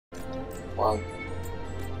Why?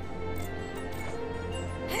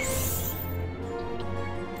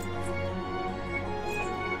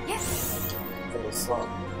 From the sun.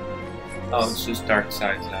 Oh, it's just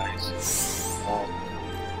Darkseid's eyes.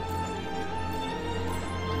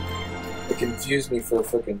 It confused me for a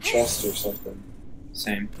freaking chest or something.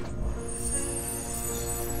 Same.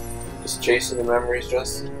 Just chasing the memories,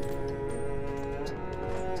 Justin?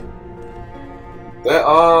 That,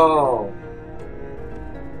 oh!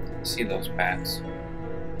 See those bats?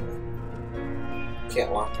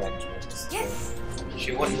 Can't lock that.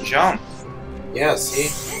 She wouldn't jump. Yeah, see?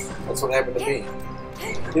 That's what happened to me.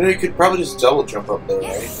 You know, you could probably just double jump up there,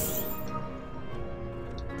 right?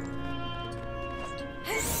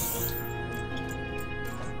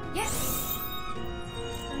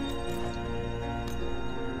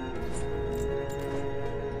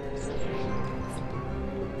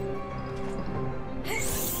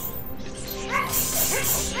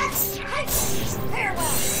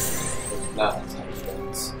 Nah, that's how it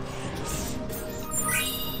works.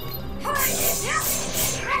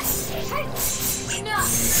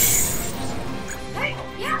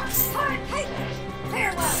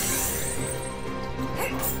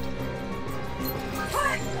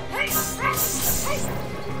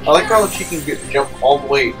 I like how she can jump all the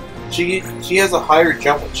way. She has a higher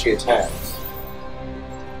jump when she attacks.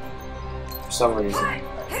 For some reason.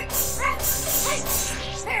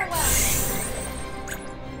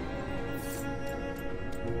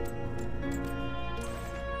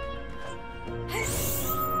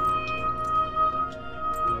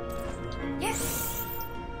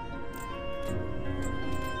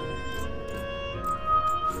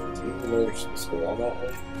 Do you know you're supposed to go all that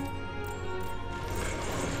way?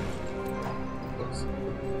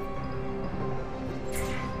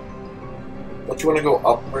 Don't you want to go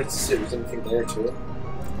upwards to see if there's anything there too?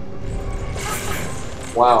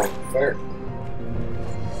 Wow, fair.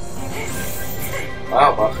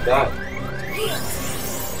 Wow, about to die.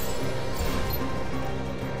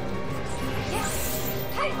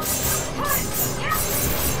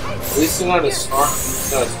 At least they're not as strong.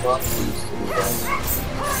 It's not as strong as they used to be.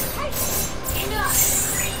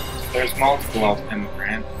 There's multiple of them,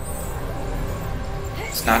 Grant.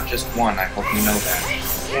 It's not just one, I hope you know that.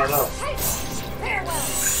 Yeah, I know.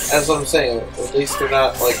 That's what I'm saying. At least they're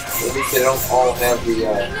not like. At least they don't all have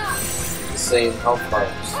the same health bars.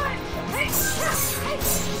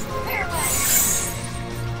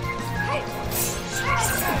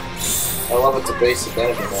 I love it's a basic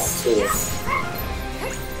enemy now too.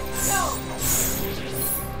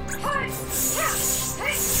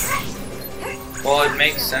 Well, it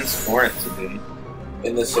makes sense for it to be.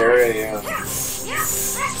 In this area, yeah.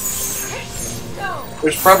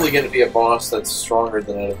 There's probably going to be a boss that's stronger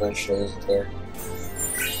than it eventually, isn't there?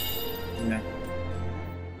 Yeah.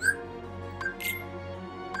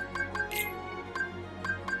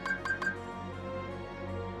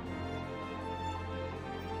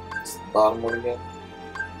 It's the bottom one again.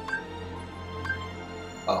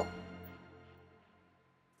 Oh.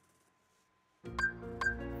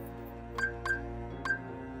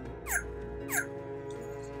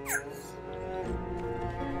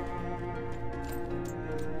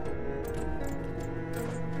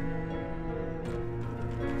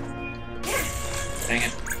 Dang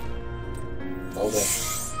it. Hold on.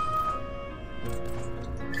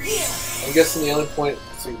 I'm guessing the only point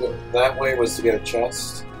to go that way was to get a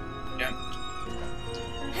chest. Yeah.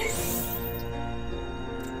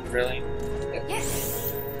 Really? Yep.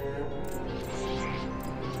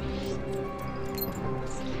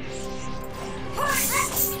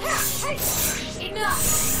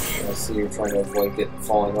 I see you're trying to avoid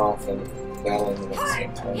falling off and battling them at the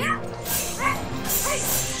same time.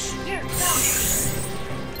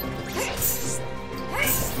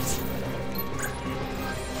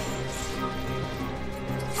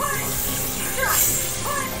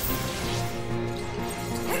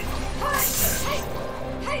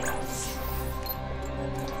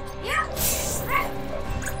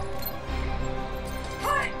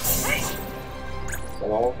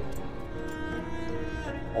 Hello?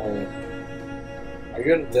 Are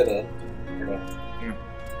you in a dead end? Or no? Yeah.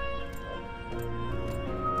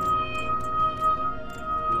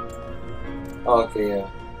 Oh, okay, yeah.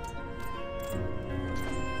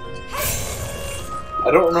 I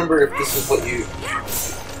don't remember if this is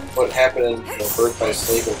what happened in Birth by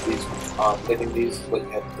Sleep, if these, hitting these is what you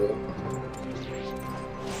had to do.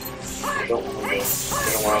 I don't remember. It's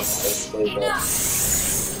been a while since I played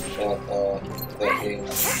that game.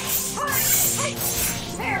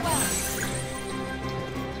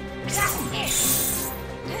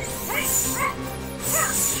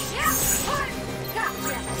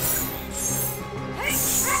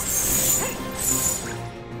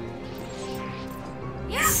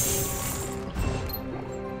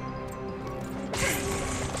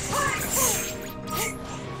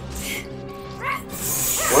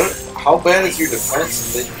 How bad is your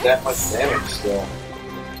defense and did that much damage still?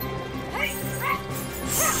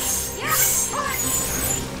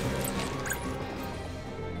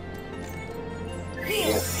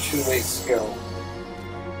 Yeah, 2 ways to go.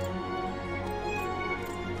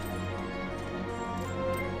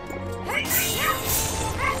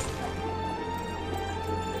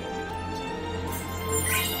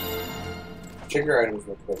 Check your items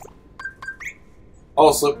real quick.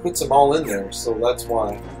 Oh, so it puts them all in there, so that's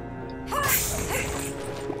why.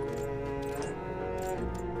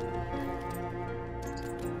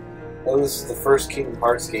 Oh, this is the first Kingdom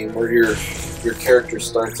Hearts game where your character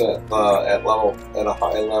starts at a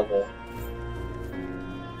high level.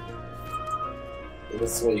 And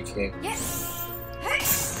this is the way you came.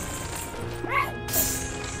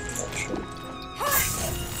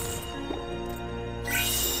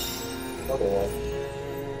 Another one.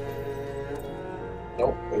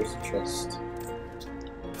 Nope, there's a chest.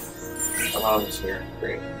 Around here,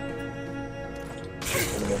 great.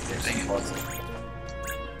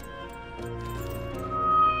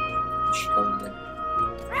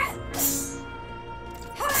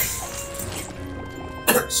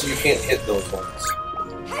 So you can't hit those ones.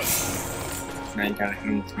 Now you gotta hit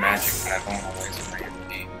them with magic, but I don't want to waste my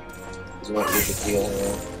MP. Because you want to use the deal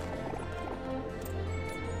here.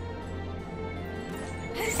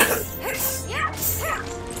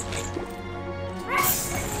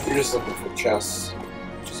 You're just looking for chests,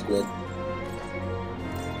 which is good.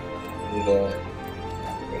 We need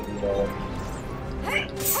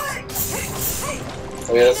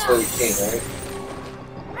oh yeah, that's where we came, right?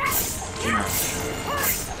 Yeah.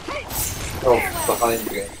 Oh, behind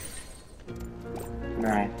you.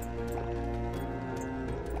 No.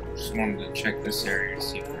 Just wanted to check this area to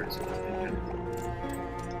see if there's anything.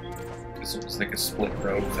 Because it was like a split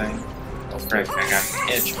road thing. Oh frick, I got an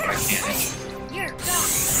itch, but I can't itch.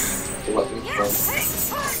 Let me go.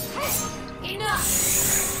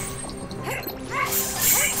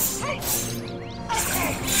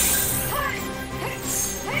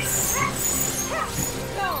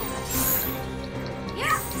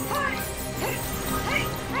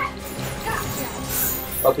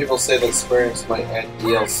 A lot of people say that Square Enix might add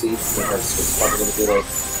DLC to the Hearts, so it's probably going to be like, I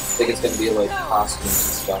think it's going to be like costumes and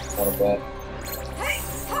stuff, kind of that.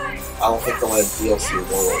 I don't think they'll add DLC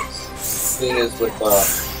worlds. The thing is with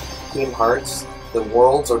Kingdom Hearts, the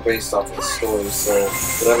worlds are based off of the story, so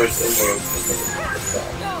whatever's in there is in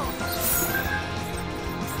there.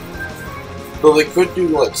 But they could do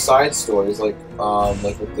like side stories, like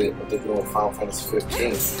what they do in Final Fantasy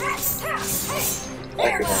 15.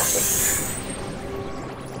 That could happen.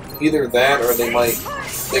 Either that, or they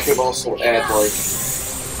could also add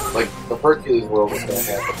like the Hercules world is gonna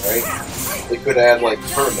happen, right? They could add like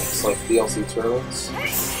tournaments, like DLC tournaments.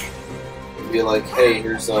 It'd be like, hey,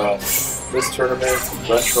 here's this tournament,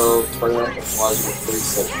 retro tournament, which allows you to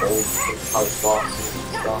face like old Kingdom Hearts bosses and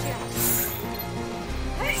stuff.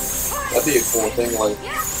 That'd be a cool thing. Like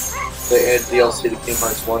they add DLC to Kingdom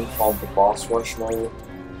Hearts 1 called the Boss Rush mode.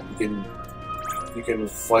 You can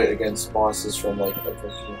fight against bosses from like every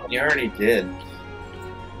Kingdom Hearts. You already did.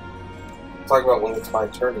 Talk about when it's my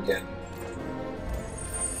turn again.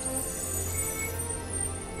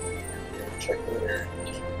 Check there.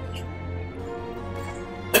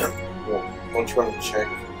 Well, don't you want to check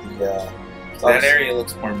the? That area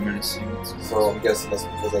looks more menacing. So I'm guessing that's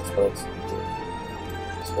because that's what it's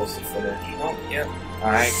supposed to finish. Oh, yep.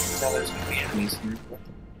 I can tell there's gonna be enemies here.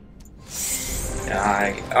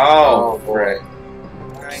 Oh, boy.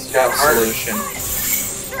 I got a solution.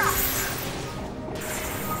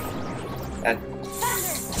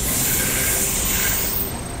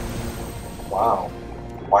 Wow.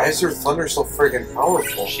 Why is her thunder so friggin'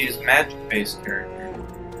 powerful? She's a magic-based character.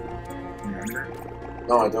 Remember?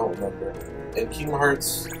 No, I don't remember. In Kingdom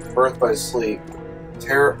Hearts Birth by Sleep,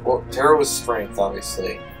 Terra was strength,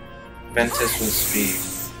 obviously. Ventus was speed.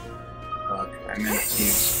 Okay. I meant to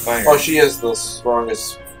use fire. Oh, she has the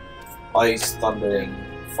strongest ice, thunder, and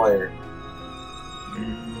fire.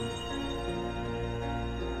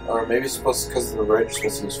 Or maybe it's supposed to, because of the red, you're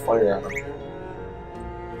supposed to use fire on them.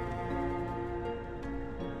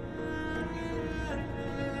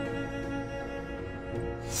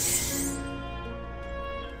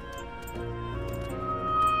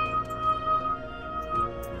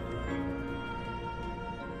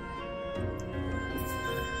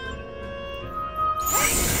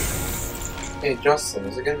 Hey Justin,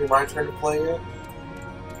 is it gonna be my turn to play yet?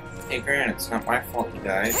 Hey Grant, it's not my fault you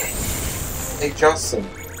died. Hey Justin,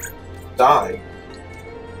 die.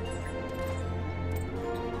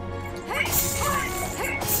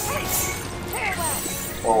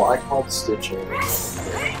 Oh, I called Stitch in.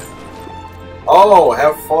 Oh,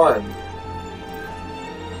 have fun.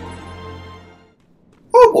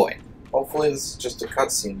 Oh boy. Hopefully this is just a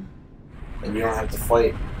cutscene, and you don't have to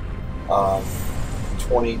fight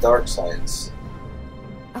 20 dark sides.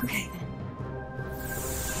 Okay then.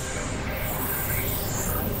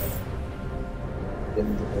 Give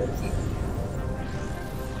me the whole thing.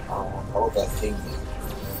 All that king thing.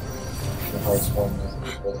 The Hearts one is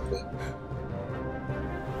really good.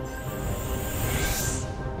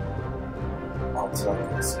 Oh, it's not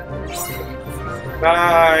gonna see.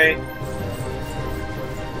 Bye.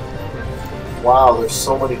 Wow, there's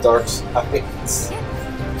so many dark sides.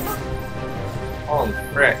 Holy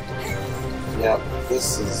frick. Yeah,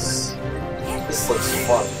 this looks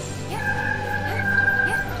fun.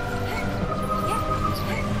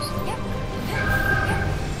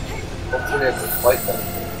 Hopefully I can fight them.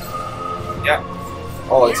 Yep.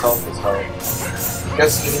 Oh, its health is hard. I'm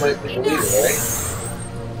guessing he might be the leader, right?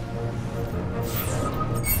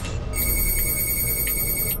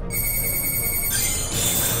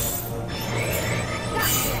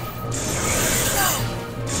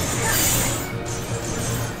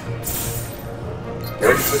 He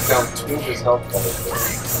already took down 2 of his health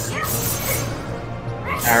bars.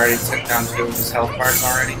 I already took down 2 of his health bars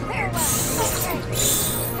already.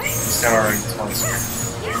 Instead already twice.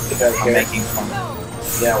 I'm making fun.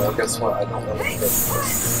 Yeah, well, guess what? I don't want to hit this.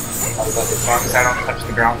 How does that As long as I don't touch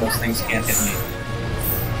the ground, those things can't hit me.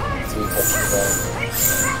 So you touch the ground.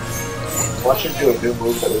 Watch him do a new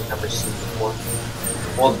move that we've never seen before.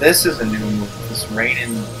 Well, this is a new move. This rain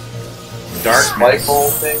and darkness. Spike ball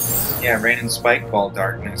thing? Yeah, rain and spike ball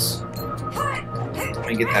darkness. Let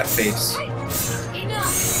me get that face. I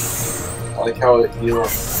like how you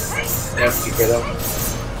have to get him.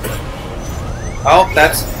 Oh,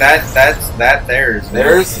 that's theirs.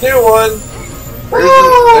 There's the new one!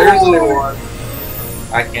 There's the new one.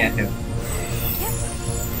 I can't hit him.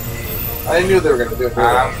 I knew they were gonna do it.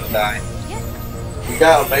 I'm gonna die. You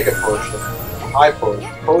got a mega potion. High potion.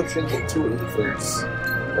 Potions and 2 ethers.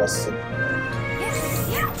 Rusted.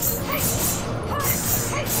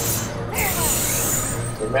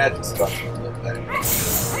 The magic stuff.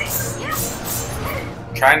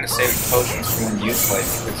 I'm trying to save the potions for when you play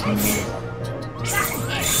because you need them.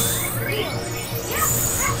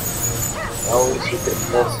 Well, at least you get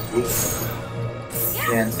close to it.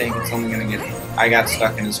 Yeah, and think it's only gonna get. I got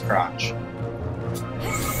stuck in his crotch.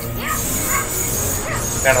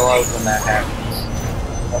 Gotta love when that happens.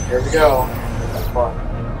 Well, here we go. Have fun.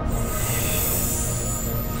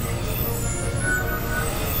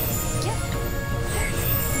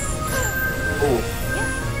 Ooh.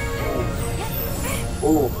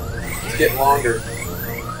 Ooh. It's getting longer.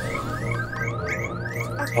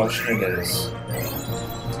 Potion it is.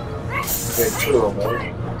 Okay, 2 of them,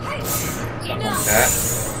 right? Something like that.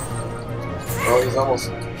 Oh, he's almost.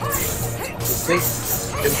 You think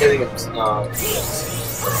him getting it?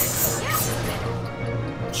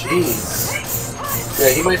 Jeez.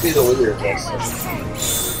 Yeah, he might be the leader of this.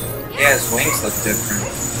 Yeah, his wings look different.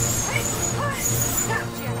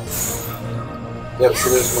 Yep, so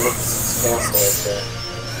there's Maleficent's castle right there.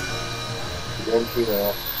 You don't do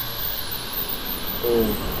that.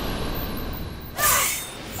 Ooh.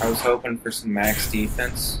 I was hoping for some max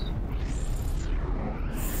defense.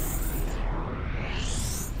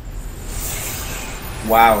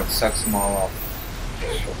 Wow, it sucks them all up.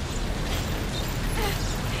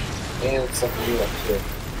 And it's something new up too.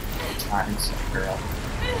 Time sucker up.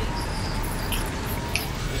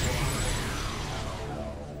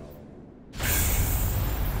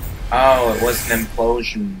 Oh, it was an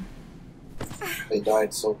implosion. They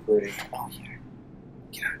died so pretty. Oh yeah.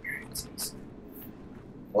 Get out of here.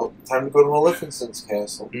 Oh, time to go to Maleficent's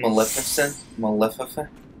castle. Maleficent? Malefife?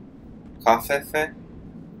 Coffefe?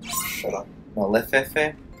 Shut up.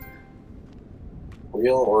 Malefife?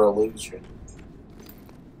 Real or illusion?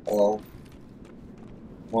 Well,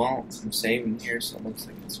 Well, I'm saving here, so it looks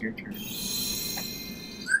like it's your turn.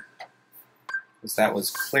 Because that was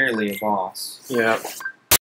clearly a boss. yeah.